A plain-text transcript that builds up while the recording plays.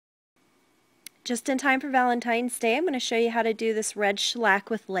Just in time for Valentine's Day, I'm going to show you how to do this red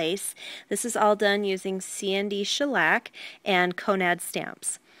shellac with lace. This is all done using C&D shellac and konad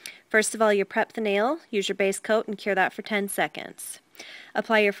stamps. First of all, you prep the nail, use your base coat, and cure that for 10 seconds.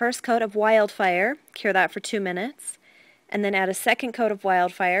 Apply your first coat of wildfire, cure that for 2 minutes, and then add a second coat of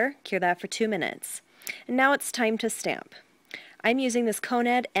wildfire, cure that for 2 minutes. And now it's time to stamp. I'm using this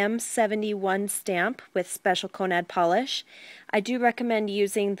konad M71 stamp with special konad polish. I do recommend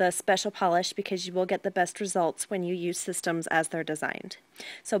using the special polish because you will get the best results when you use systems as they're designed.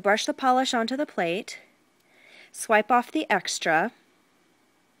 So brush the polish onto the plate, swipe off the extra,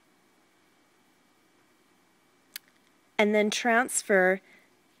 and then transfer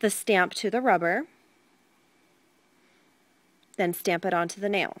the stamp to the rubber, then stamp it onto the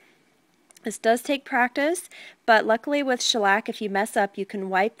nail. This does take practice, but luckily with shellac, if you mess up, you can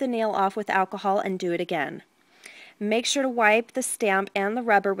wipe the nail off with alcohol and do it again. Make sure to wipe the stamp and the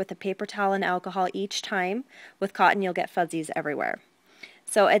rubber with a paper towel and alcohol each time. With cotton, you'll get fuzzies everywhere.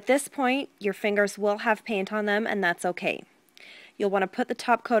 So at this point, your fingers will have paint on them, and that's okay. You'll want to put the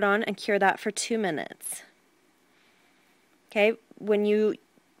top coat on and cure that for 2 minutes. Okay, when you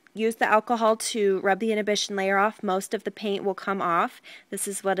use the alcohol to rub the inhibition layer off, most of the paint will come off. This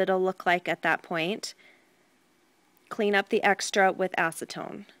is what it'll look like at that point. Clean up the extra with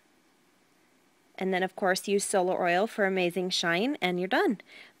acetone. And then of course use solar oil for amazing shine, and you're done.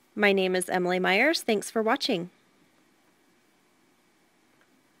 My name is Emily Myers. Thanks for watching.